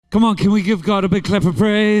Come on, can we give God a big clap of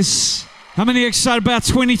praise? How many are excited about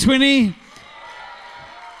 2020?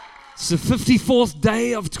 It's the 54th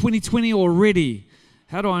day of 2020 already.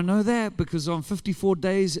 How do I know that? Because I'm 54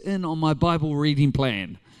 days in on my Bible reading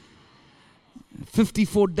plan.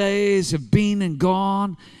 54 days have been and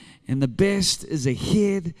gone, and the best is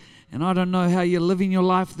ahead. And I don't know how you're living your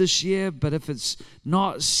life this year, but if it's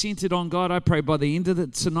not centered on God, I pray by the end of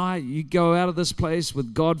it tonight, you go out of this place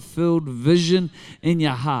with God-filled vision in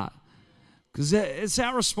your heart. Because it's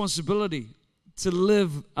our responsibility to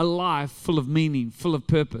live a life full of meaning, full of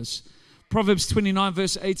purpose. Proverbs 29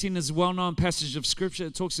 verse 18 is a well-known passage of Scripture.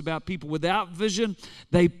 It talks about people without vision,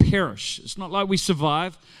 they perish. It's not like we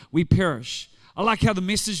survive, we perish. I like how the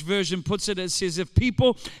Message version puts it. It says, if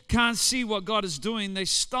people can't see what God is doing, they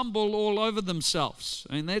stumble all over themselves.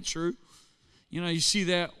 Ain't that true? You know, you see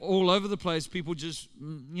that all over the place. People just,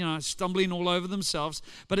 stumbling all over themselves.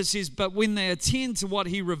 But it says, but when they attend to what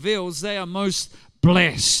He reveals, they are most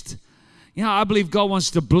blessed. You know, I believe God wants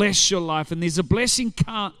to bless your life. And there's a blessing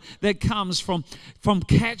that comes from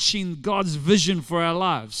catching God's vision for our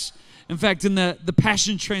lives. In fact, in the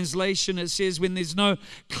Passion Translation, it says, when there's no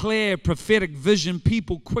clear prophetic vision,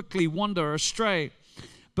 people quickly wander astray.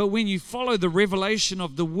 But when you follow the revelation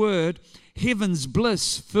of the Word, heaven's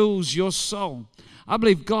bliss fills your soul. I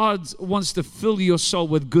believe God wants to fill your soul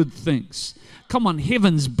with good things. Come on,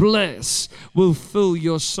 heaven's bliss will fill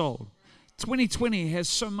your soul. 2020 has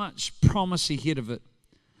so much promise ahead of it.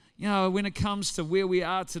 You know, when it comes to where we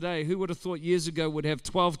are today, who would have thought years ago we'd have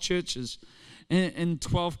 12 churches in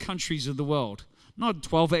 12 countries of the world? Not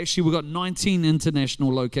 12, actually, we've got 19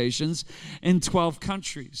 international locations in 12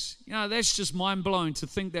 countries. You know, that's just mind-blowing to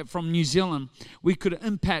think that from New Zealand, we could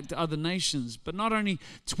impact other nations. But not only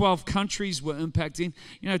 12 countries we're impacting,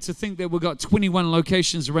 to think that we've got 21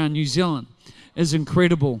 locations around New Zealand is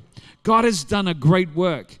incredible. God has done a great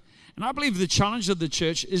work. And I believe the challenge of the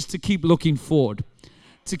church is to keep looking forward,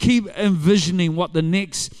 to keep envisioning what the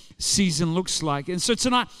next season looks like. And so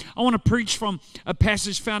tonight, I want to preach from a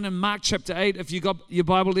passage found in Mark chapter 8. If you got your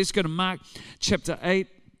Bible, let's go to Mark chapter 8.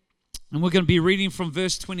 And we're going to be reading from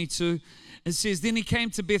verse 22. It says, then he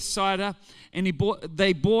came to Bethsaida, and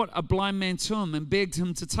they brought a blind man to him and begged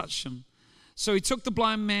him to touch him. So he took the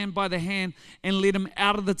blind man by the hand and led him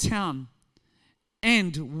out of the town.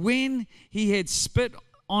 And when he had spit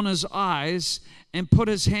on his eyes and put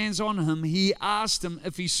his hands on him, he asked him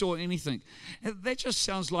if he saw anything. That just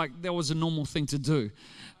sounds like that was a normal thing to do.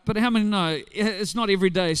 But how many know it's not every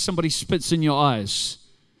day somebody spits in your eyes?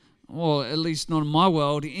 Well, at least not in my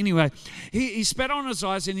world. Anyway, he spat on his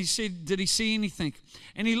eyes and he said, did he see anything?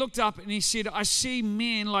 And he looked up and he said, I see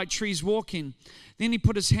men like trees walking. Then he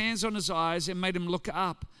put his hands on his eyes and made him look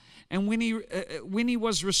up. And when he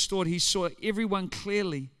was restored, he saw everyone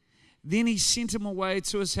clearly. Then he sent him away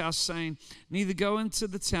to his house, saying, neither go into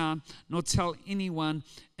the town nor tell anyone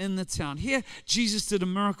in the town. Here, Jesus did a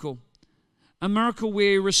miracle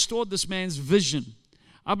where he restored this man's vision.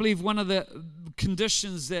 I believe one of the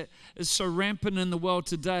conditions that is so rampant in the world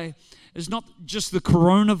today is not just the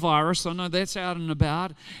coronavirus. I know that's out and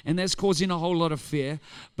about, and that's causing a whole lot of fear.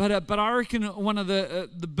 But I reckon one of the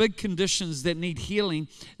big conditions that need healing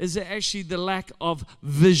is actually the lack of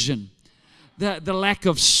vision. The lack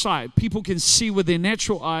of sight. People can see with their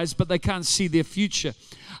natural eyes, but they can't see their future.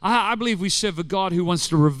 I believe we serve a God who wants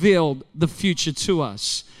to reveal the future to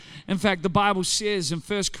us. In fact, the Bible says in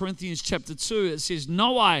 1 Corinthians chapter 2, it says,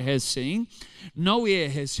 no eye has seen, no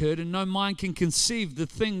ear has heard, and no mind can conceive the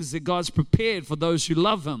things that God's prepared for those who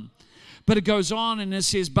love Him. But it goes on and it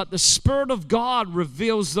says, but the Spirit of God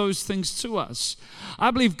reveals those things to us.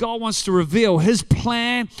 I believe God wants to reveal His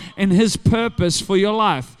plan and His purpose for your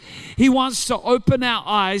life. He wants to open our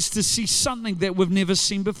eyes to see something that we've never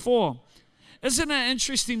seen before. Isn't it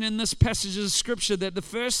interesting in this passage of Scripture that the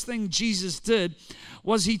first thing Jesus did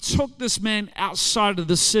was He took this man outside of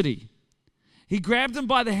the city. He grabbed him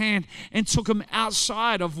by the hand and took him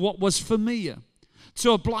outside of what was familiar.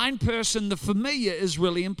 To a blind person, the familiar is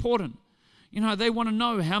really important. They want to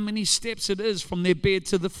know how many steps it is from their bed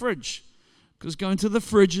to the fridge, because going to the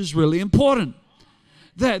fridge is really important.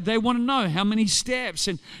 They want to know how many steps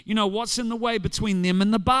and, what's in the way between them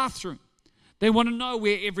and the bathroom. They want to know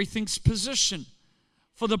where everything's positioned.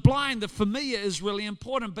 For the blind, the familiar is really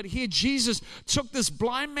important. But here Jesus took this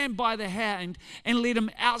blind man by the hand and led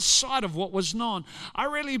him outside of what was known. I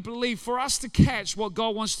really believe for us to catch what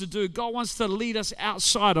God wants to do, God wants to lead us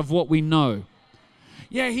outside of what we know.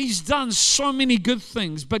 Yeah, He's done so many good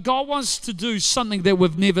things, but God wants to do something that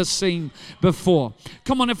we've never seen before.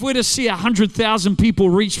 Come on, if we're to see 100,000 people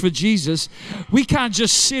reach for Jesus, we can't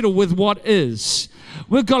just settle with what is.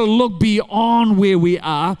 We've got to look beyond where we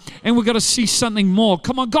are, and we've got to see something more.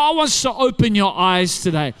 Come on, God wants to open your eyes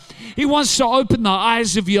today. He wants to open the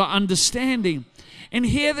eyes of your understanding. And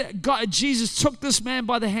here Jesus took this man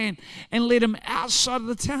by the hand and led him outside of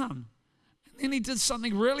the town. And then he did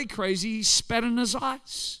something really crazy. He spat in his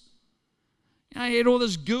eyes. He had all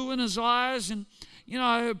this goo in his eyes, and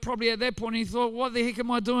probably at that point he thought, what the heck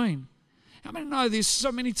am I doing? How many know there's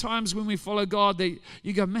so many times when we follow God that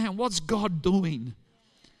you go, man, what's God doing?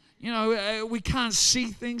 We can't see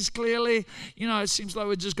things clearly. It seems like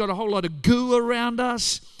we've just got a whole lot of goo around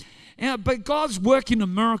us. But God's working a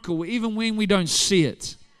miracle even when we don't see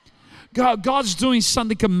it. God's doing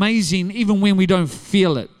something amazing even when we don't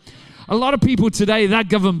feel it. A lot of people today, they're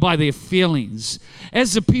governed by their feelings.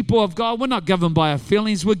 As the people of God, we're not governed by our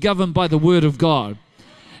feelings. We're governed by the Word of God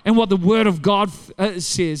and what the Word of God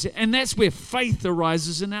says. And that's where faith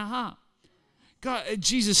arises in our heart.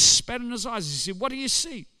 Jesus spat in his eyes. He said, what do you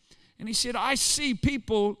see? And he said, I see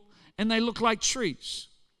people and they look like trees.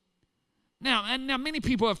 Now, many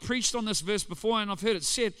people have preached on this verse before, and I've heard it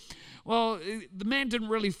said, well, the man didn't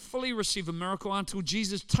really fully receive a miracle until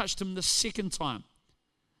Jesus touched him the second time.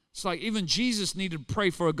 It's like even Jesus needed to pray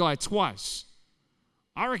for a guy twice.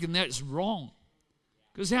 I reckon that's wrong.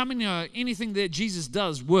 Because how many know anything that Jesus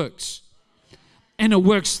does works? And it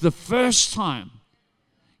works the first time.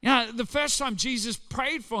 The first time Jesus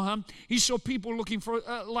prayed for him, he saw people looking for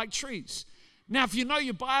like trees. Now, if you know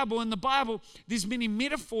your Bible, in the Bible, there's many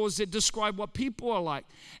metaphors that describe what people are like.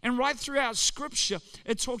 And right throughout Scripture,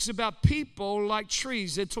 it talks about people like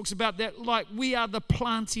trees. It talks about that like we are the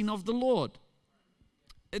planting of the Lord.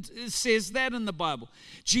 It says that in the Bible.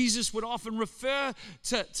 Jesus would often refer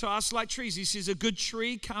to us like trees. He says a good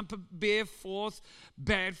tree can't bear forth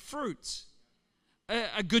bad fruit.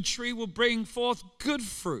 A good tree will bring forth good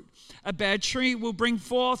fruit. A bad tree will bring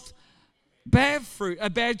forth bad fruit. A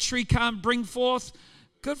bad tree can't bring forth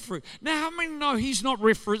good fruit. Now, how many know he's not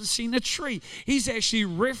referencing a tree? He's actually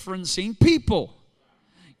referencing people.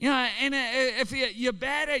 And if you're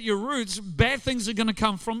bad at your roots, bad things are going to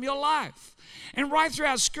come from your life. And right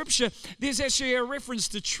throughout Scripture, there's actually a reference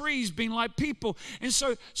to trees being like people. And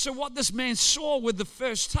so what this man saw with the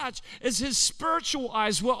first touch is his spiritual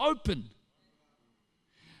eyes were open.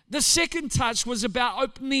 The second touch was about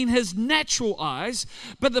opening his natural eyes,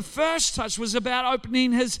 but the first touch was about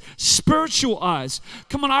opening his spiritual eyes.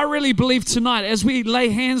 Come on, I really believe tonight as we lay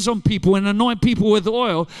hands on people and anoint people with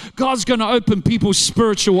oil, God's going to open people's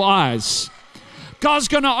spiritual eyes. God's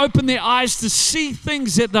going to open their eyes to see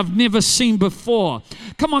things that they've never seen before.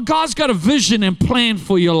 Come on, God's got a vision and plan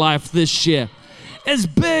for your life this year. It's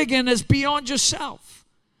big and it's beyond yourself.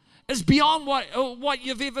 It's beyond what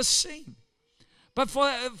you've ever seen. But for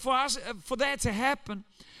that to happen,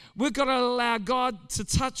 we've got to allow God to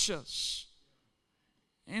touch us.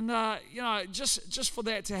 And, just for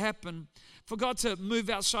that to happen, for God to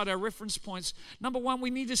move outside our reference points, number one,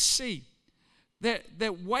 we need to see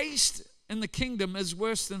that waste in the kingdom is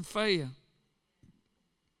worse than failure.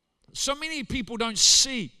 So many people don't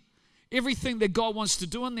see everything that God wants to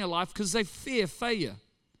do in their life because they fear failure.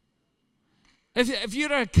 If you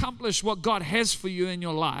don't accomplish what God has for you in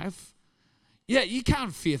your life, you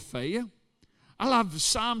can't fear failure. I love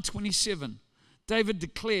Psalm 27. David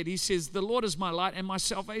declared, he says, the Lord is my light and my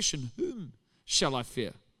salvation. Whom shall I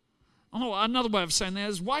fear? Oh, another way of saying that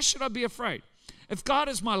is, why should I be afraid? If God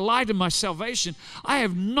is my light and my salvation, I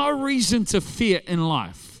have no reason to fear in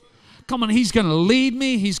life. Come on, he's going to lead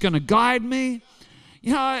me. He's going to guide me.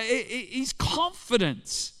 He's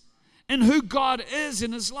confident in who God is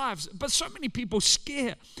in his life. But so many people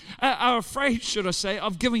are afraid, should I say,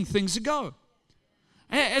 of giving things a go.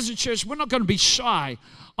 As a church, we're not going to be shy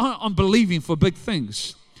on believing for big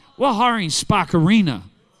things. We're hiring Spark Arena.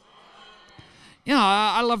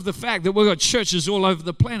 I love the fact that we've got churches all over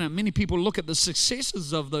the planet. Many people look at the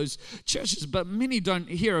successes of those churches, but many don't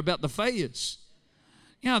hear about the failures.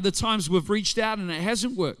 The times we've reached out and it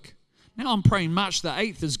hasn't worked. Now I'm praying March the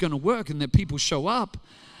 8th is going to work and that people show up.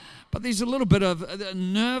 But there's a little bit of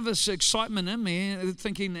nervous excitement in me,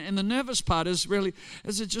 thinking, and the nervous part is really,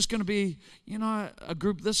 is it just going to be, a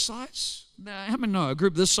group this size? How many know a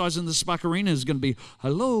group this size in the Spark Arena is going to be,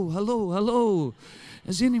 hello, hello, hello.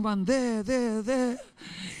 Is anyone there?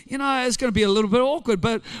 It's going to be a little bit awkward,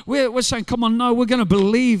 but we're saying, come on, no, we're going to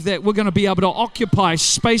believe that we're going to be able to occupy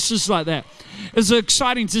spaces like that. It's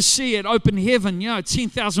exciting to see at Open Heaven,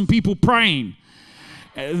 10,000 people praying.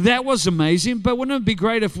 That was amazing, but wouldn't it be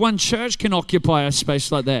great if one church can occupy a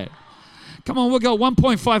space like that? Come on, we've got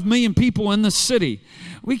 1.5 million people in this city.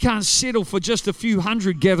 We can't settle for just a few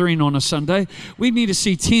hundred gathering on a Sunday. We need to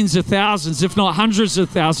see tens of thousands, if not hundreds of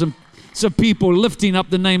thousands, of people lifting up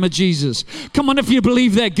the name of Jesus. Come on, if you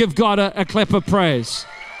believe that, give God a clap of praise.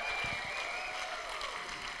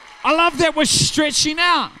 I love that we're stretching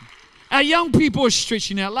out. Our young people are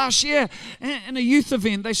stretching out. Last year, in a youth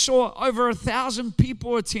event, they saw over 1,000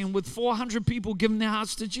 people attend with 400 people giving their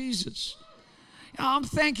hearts to Jesus. I'm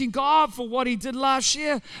thanking God for what He did last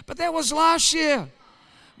year, but that was last year.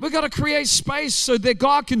 We've got to create space so that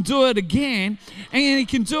God can do it again, and He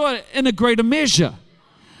can do it in a greater measure.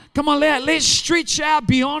 Come on, let's stretch out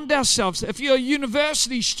beyond ourselves. If you're a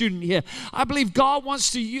university student here, I believe God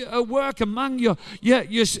wants to work among your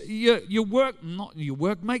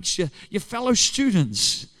workmates, your fellow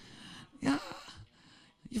students. Yeah,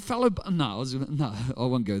 your fellow. No, I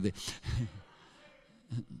won't go there.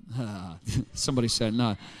 Somebody said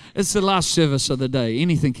no. It's the last service of the day.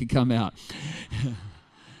 Anything can come out.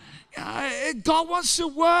 God wants to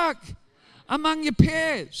work among your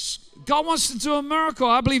peers. God wants to do a miracle.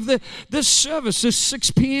 I believe that this service, this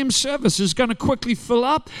 6 p.m. service, is going to quickly fill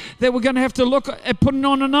up, that we're going to have to look at putting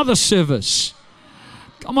on another service.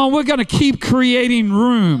 Come on, we're going to keep creating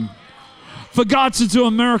room for God to do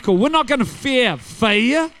a miracle. We're not going to fear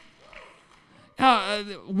failure.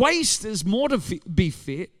 Waste is more to be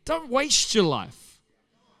feared. Don't waste your life.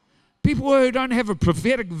 People who don't have a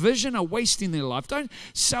prophetic vision are wasting their life. Don't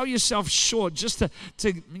sell yourself short just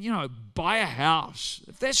to buy a house.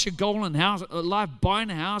 If that's your goal in life, buying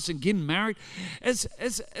a house and getting married,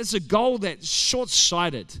 it's a goal that's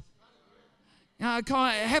short-sighted.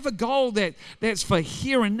 Have a goal that's for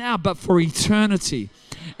here and now, but for eternity.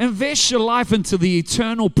 Invest your life into the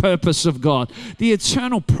eternal purpose of God, the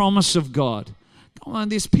eternal promise of God. Come on,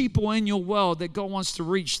 there's people in your world that God wants to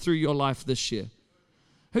reach through your life this year.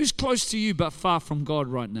 Who's close to you but far from God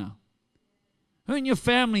right now? Who in your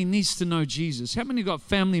family needs to know Jesus? How many got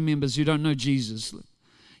family members who don't know Jesus?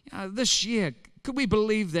 This year, could we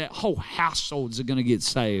believe that whole households are going to get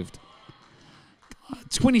saved?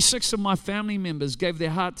 26 of my family members gave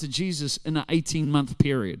their heart to Jesus in an 18-month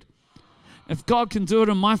period. If God can do it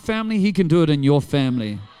in my family, He can do it in your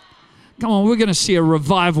family. Come on, we're going to see a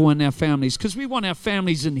revival in our families because we want our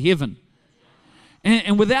families in heaven.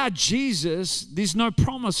 And without Jesus, there's no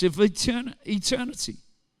promise of eternity.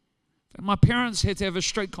 My parents had to have a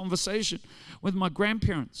straight conversation with my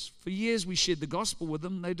grandparents. For years, we shared the gospel with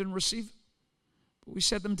them. They didn't receive it. But we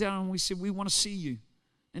sat them down and we said, we want to see you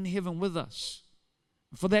in heaven with us.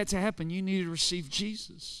 For that to happen, you need to receive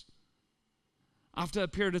Jesus. After a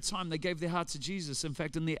period of time, they gave their heart to Jesus. In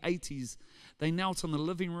fact, in their 80s, they knelt on the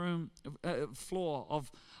living room floor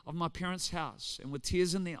of my parents' house, and with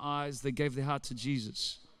tears in their eyes, they gave their heart to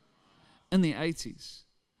Jesus in their 80s.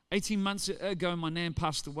 18 months ago, my nan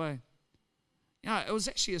passed away. It was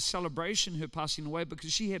actually a celebration, her passing away,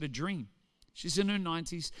 because she had a dream. She's in her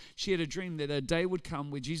 90s. She had a dream that a day would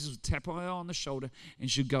come where Jesus would tap her on the shoulder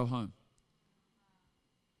and she'd go home.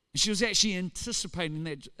 And she was actually anticipating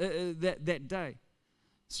that day.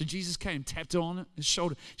 So Jesus came, tapped her on his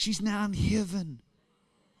shoulder. She's now in heaven.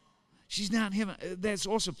 She's now in heaven. That's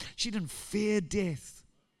awesome. She didn't fear death.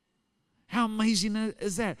 How amazing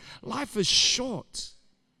is that? Life is short.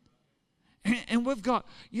 And we've got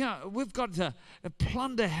to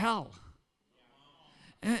plunder hell.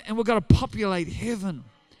 And we've got to populate heaven.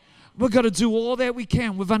 We've got to do all that we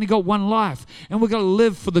can. We've only got one life. And we've got to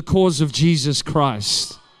live for the cause of Jesus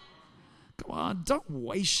Christ. Come on, don't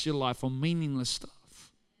waste your life on meaningless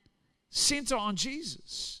stuff. Center on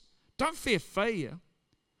Jesus. Don't fear failure.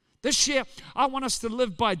 This year, I want us to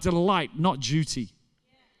live by delight, not duty.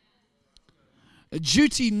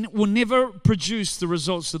 Duty will never produce the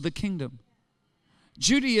results of the kingdom.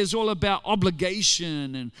 Duty is all about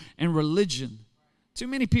obligation and religion. Too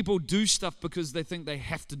many people do stuff because they think they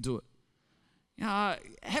have to do it.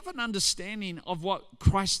 Have an understanding of what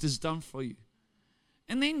Christ has done for you.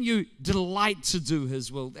 And then you delight to do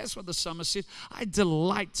His will. That's what the psalmist said. I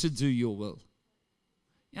delight to do your will.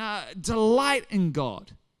 Delight in God.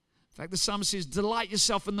 In fact, the psalmist says, delight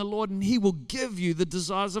yourself in the Lord and He will give you the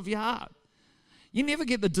desires of your heart. You never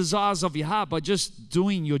get the desires of your heart by just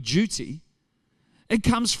doing your duty. It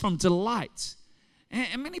comes from delight.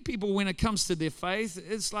 And many people, when it comes to their faith,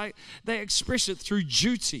 it's like they express it through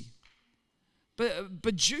duty.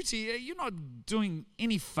 But duty, you're not doing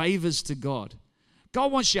any favors to God. God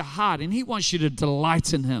wants your heart, and He wants you to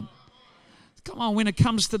delight in Him. Come on, when it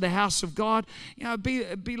comes to the house of God,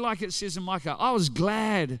 be like it says in Micah. I was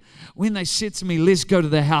glad when they said to me, let's go to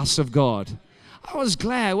the house of God. I was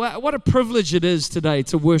glad. What a privilege it is today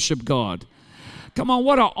to worship God. Come on,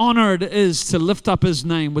 what an honor it is to lift up His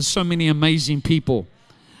name with so many amazing people.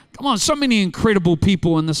 Come on, so many incredible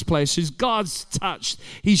people in this place who's God's touched.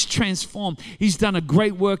 He's transformed. He's done a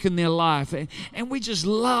great work in their life. And we just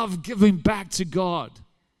love giving back to God.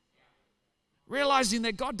 Realizing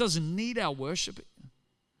that God doesn't need our worship.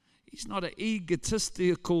 He's not an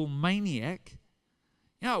egotistical maniac.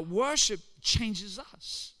 Worship changes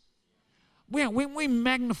us. When we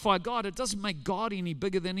magnify God, it doesn't make God any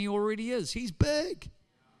bigger than He already is. He's big.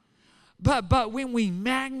 But when we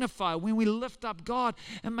magnify, when we lift up God,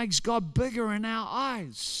 it makes God bigger in our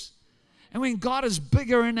eyes. And when God is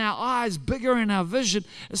bigger in our eyes, bigger in our vision,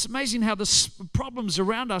 it's amazing how the problems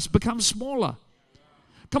around us become smaller.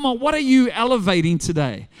 Come on, what are you elevating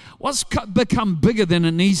today? What's become bigger than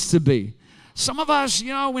it needs to be? Some of us,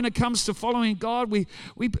 when it comes to following God, we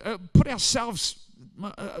put ourselves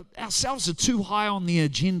are too high on the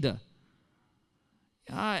agenda.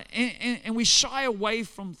 And we shy away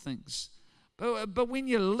from things. But when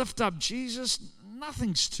you lift up Jesus,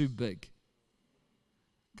 nothing's too big.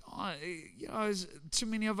 God, too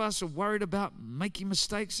many of us are worried about making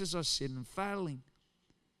mistakes, as I said, and failing.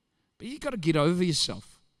 But you've got to get over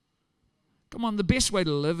yourself. Come on, the best way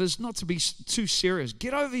to live is not to be too serious.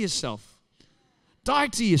 Get over yourself. Die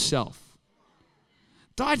to yourself.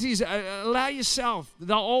 Allow yourself,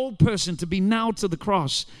 the old person, to be nailed to the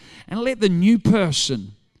cross, and let the new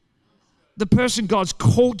person, the person God's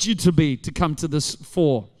called you to be, to come to this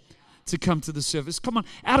fore, to come to the service. Come on,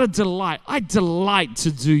 out of delight. I delight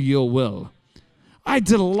to do your will. I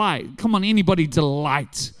delight. Come on, anybody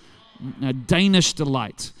delight? Danish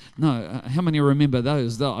delight. No, how many remember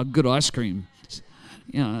those? They're good ice cream.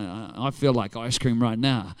 I feel like ice cream right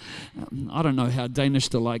now. I don't know how Danish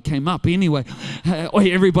delight came up. Anyway,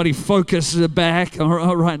 everybody focus back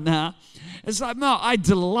right now. It's like, no, I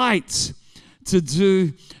delight to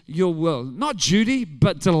do your will. Not duty,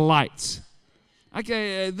 but delight.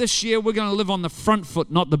 Okay, this year we're going to live on the front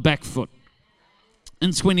foot, not the back foot.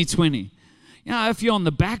 In 2020. If you're on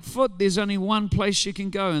the back foot, there's only one place you can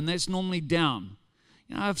go, and that's normally down.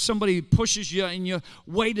 If somebody pushes you and your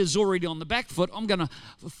weight is already on the back foot, I'm going to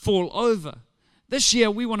fall over. This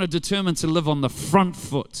year, we want to determine to live on the front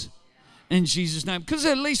foot in Jesus' name. Because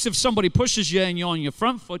at least if somebody pushes you and you're on your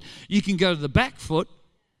front foot, you can go to the back foot.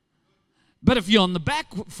 But if you're on the back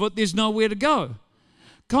foot, there's nowhere to go.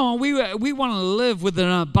 Come on, we want to live with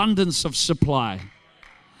an abundance of supply.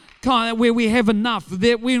 Come on, where we have enough,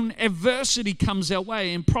 that when adversity comes our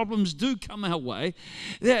way and problems do come our way,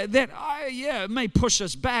 it may push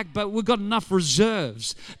us back, but we've got enough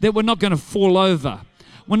reserves that we're not going to fall over.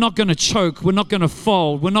 We're not going to choke. We're not going to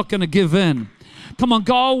fold. We're not going to give in. Come on,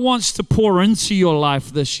 God wants to pour into your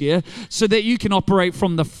life this year so that you can operate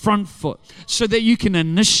from the front foot, so that you can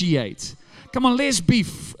initiate. Come on, let's be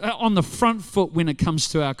on the front foot when it comes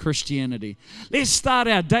to our Christianity. Let's start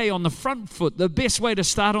our day on the front foot. The best way to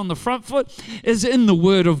start on the front foot is in the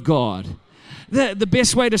Word of God. The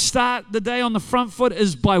best way to start the day on the front foot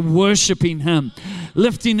is by worshiping Him,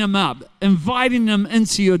 lifting Him up, inviting Him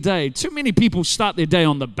into your day. Too many people start their day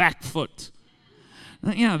on the back foot.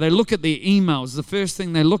 They look at their emails, the first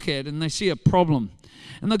thing they look at, and they see a problem.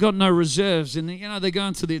 And they've got no reserves, and they go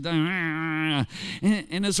into their day, and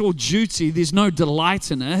it's all duty. There's no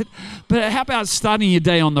delight in it. But how about starting your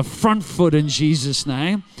day on the front foot in Jesus'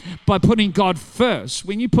 name by putting God first?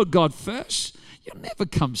 When you put God first, you'll never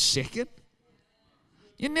come second.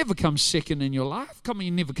 You never come second in your life. Come on,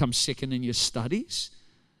 you never come second in your studies.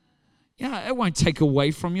 It won't take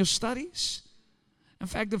away from your studies. In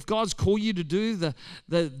fact, if God's called you to do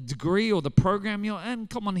the degree or the program you're in,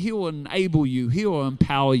 come on, He'll enable you. He'll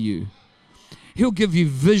empower you. He'll give you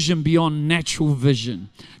vision beyond natural vision.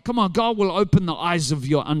 Come on, God will open the eyes of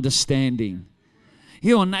your understanding.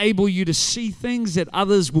 He'll enable you to see things that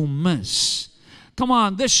others will miss. Come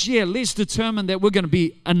on, this year, let's determine that we're going to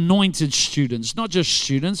be anointed students, not just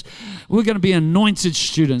students. We're going to be anointed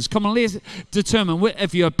students. Come on, let's determine.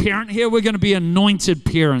 If you're a parent here, we're going to be anointed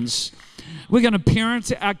parents. We're going to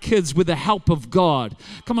parent our kids with the help of God.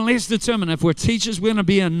 Come on, let's determine if we're teachers, we're going to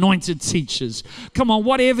be anointed teachers. Come on,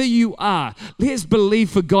 whatever you are, let's believe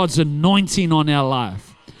for God's anointing on our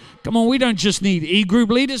life. Come on, we don't just need e-group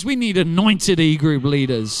leaders, we need anointed e-group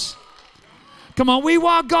leaders. Come on, we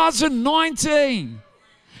want God's anointing.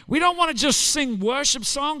 We don't want to just sing worship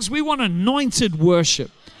songs, we want anointed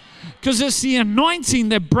worship. Because it's the anointing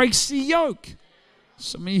that breaks the yoke.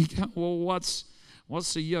 Some of you go, well,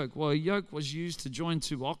 what's a yoke? Well, a yoke was used to join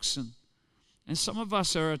two oxen. And some of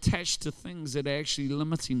us are attached to things that are actually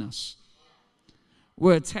limiting us.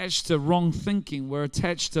 We're attached to wrong thinking. We're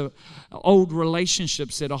attached to old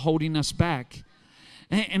relationships that are holding us back.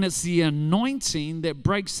 And it's the anointing that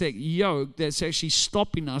breaks that yoke that's actually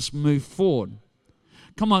stopping us move forward.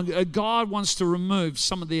 Come on, God wants to remove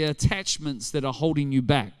some of the attachments that are holding you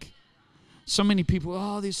back. So many people,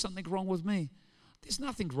 oh, there's something wrong with me. There's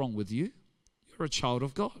nothing wrong with you. You're a child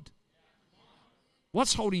of God.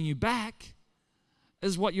 What's holding you back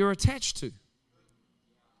is what you're attached to.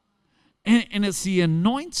 And it's the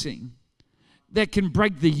anointing that can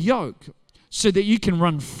break the yoke so that you can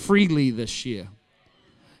run freely this year.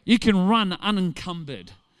 You can run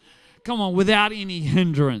unencumbered. Come on, without any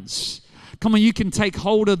hindrance. Come on, you can take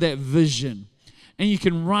hold of that vision and you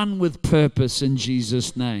can run with purpose in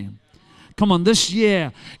Jesus' name. Come on, this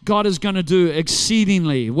year, God is going to do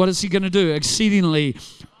exceedingly. What is He going to do? Exceedingly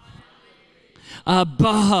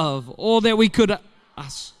above all that we could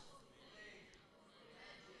ask.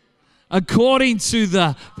 According to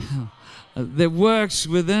the that works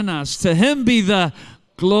within us. To Him be the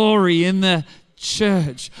glory in the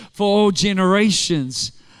church for all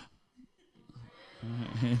generations.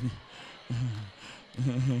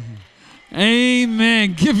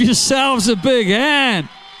 Amen. Give yourselves a big hand.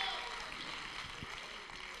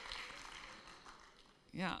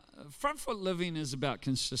 Yeah, front foot living is about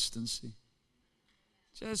consistency.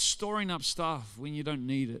 Just storing up stuff when you don't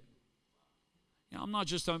need it. You know, I'm not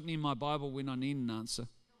just opening my Bible when I need an answer.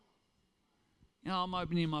 You know, I'm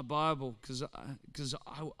opening my Bible because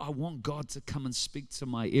I want God to come and speak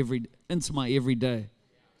to into my everyday.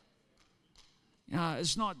 You know,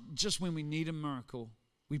 it's not just when we need a miracle,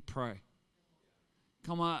 we pray.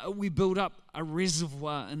 Come on, we build up a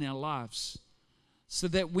reservoir in our lives so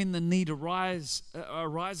that when the need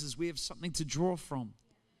arises, we have something to draw from.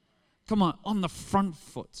 Come on the front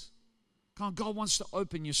foot. Come on, God wants to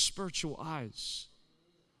open your spiritual eyes.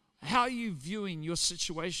 How are you viewing your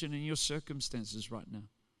situation and your circumstances right now?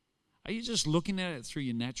 Are you just looking at it through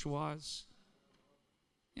your natural eyes?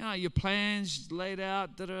 You know, your plans laid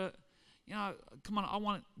out that are, you know, come on, I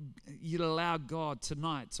want you to allow God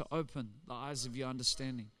tonight to open the eyes of your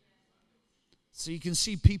understanding. So you can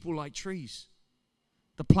see people like trees,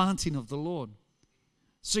 the planting of the Lord.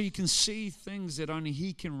 So you can see things that only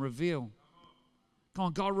He can reveal. Come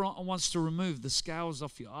on, God wants to remove the scales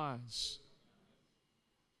off your eyes.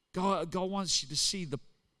 God wants you to see the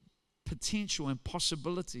potential and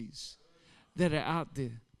possibilities that are out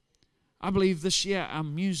there. I believe this year our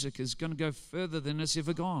music is going to go further than it's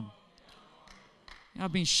ever gone. You know,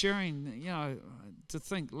 I've been sharing, you know, to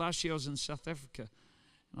think, last year I was in South Africa,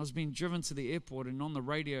 and I was being driven to the airport, and on the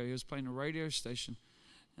radio, he was playing a radio station,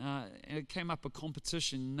 and it came up a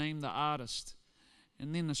competition, name the artist.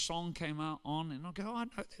 And then the song came out on, and I go, oh, I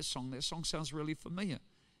know that song. That song sounds really familiar.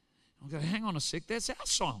 I'll go, hang on a sec, that's our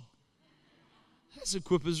song. That's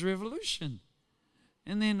Equippers Revolution.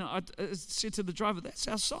 And then I said to the driver, that's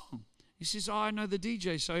our song. He says, oh, I know the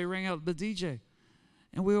DJ. So he rang out the DJ.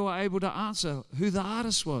 And we were able to answer who the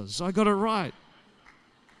artist was. I got it right.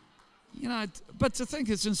 You know, but to think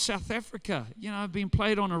it's in South Africa, you know, being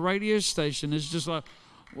played on a radio station is just like,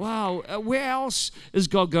 wow, where else is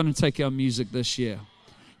God going to take our music this year?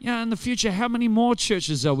 You know, in the future, how many more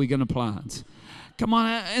churches are we going to plant? Come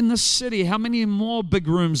on, in the city, how many more big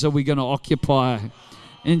rooms are we going to occupy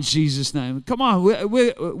in Jesus' name? Come on,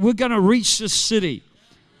 we're going to reach the city.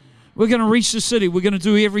 We're going to reach the city. We're going to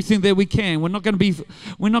do everything that we can. We're not going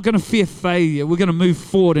to fear failure. We're going to move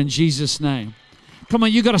forward in Jesus' name. Come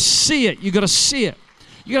on, you got to see it. You got to see it.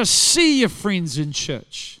 You got to see your friends in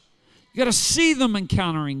church. You got to see them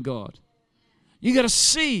encountering God. You got to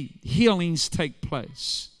see healings take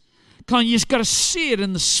place. Come on, you just got to see it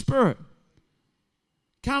in the spirit.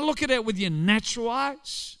 Can't look at it with your natural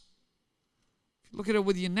eyes. If you look at it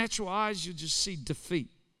with your natural eyes, you'll just see defeat.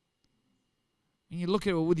 When you look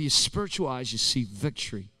at it with your spiritual eyes, you see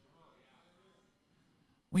victory.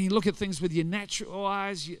 When you look at things with your natural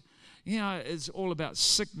eyes, you know, it's all about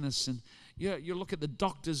sickness. And you look at the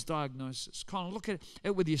doctor's diagnosis. Kind of look at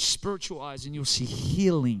it with your spiritual eyes, and you'll see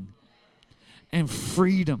healing and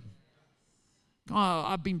freedom.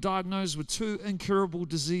 I've been diagnosed with 2 incurable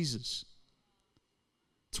diseases.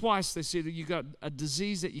 Twice they said you got a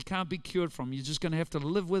disease that you can't be cured from. You're just going to have to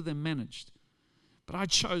live with and managed. But I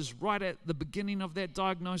chose right at the beginning of that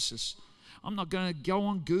diagnosis. I'm not going to go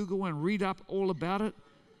on Google and read up all about it.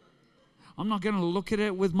 I'm not going to look at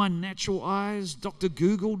it with my natural eyes. Dr.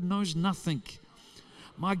 Google knows nothing.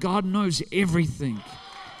 My God knows everything.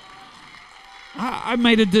 I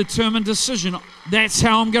made a determined decision. That's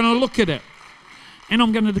how I'm going to look at it. And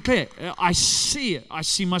I'm going to declare, I see it. I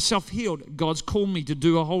see myself healed. God's called me to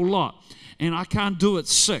do a whole lot. And I can't do it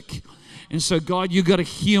sick. And so, God, you got to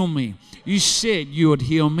heal me. You said you would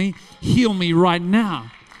heal me. Heal me right now.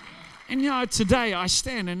 And, you know, today I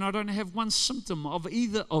stand and I don't have one symptom of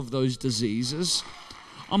either of those diseases.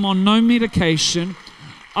 I'm on no medication.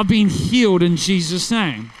 I've been healed in Jesus'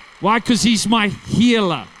 name. Why? Because He's my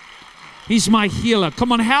healer. He's my healer.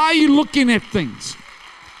 Come on, how are you looking at things?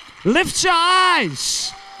 Lift your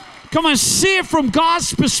eyes. Come on, see it from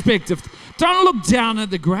God's perspective. Don't look down at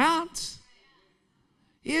the ground.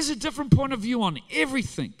 Here's a different point of view on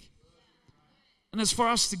everything. And it's for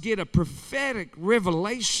us to get a prophetic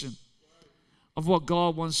revelation of what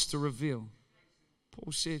God wants to reveal.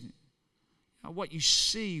 Paul said, what you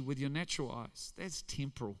see with your natural eyes, that's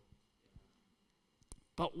temporal.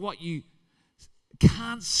 But what you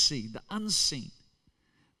can't see, the unseen,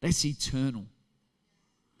 that's eternal.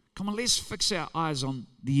 Come on, let's fix our eyes on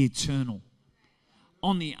the eternal,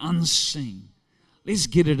 on the unseen. Let's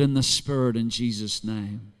get it in the Spirit in Jesus'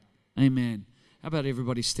 name. Amen. How about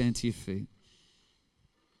everybody stand to your feet?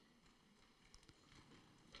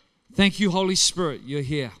 Thank you, Holy Spirit, you're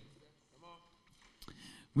here.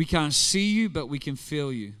 We can't see you, but we can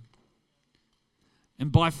feel you.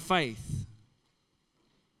 And by faith,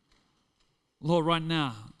 Lord, right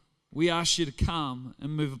now, we ask you to come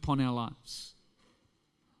and move upon our lives.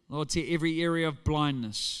 Lord, to every area of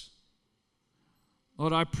blindness,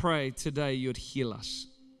 Lord, I pray today you'd heal us.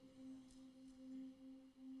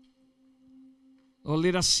 Lord,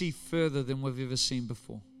 let us see further than we've ever seen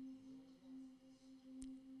before.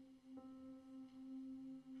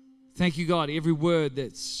 Thank you, God, every word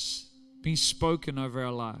that's been spoken over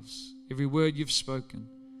our lives, every word you've spoken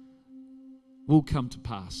will come to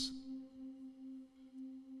pass.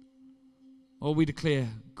 Lord, we declare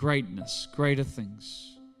greatness, greater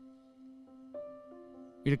things.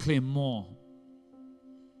 We declare more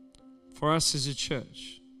for us as a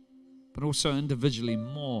church, but also individually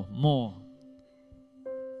more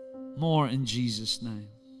in Jesus' name.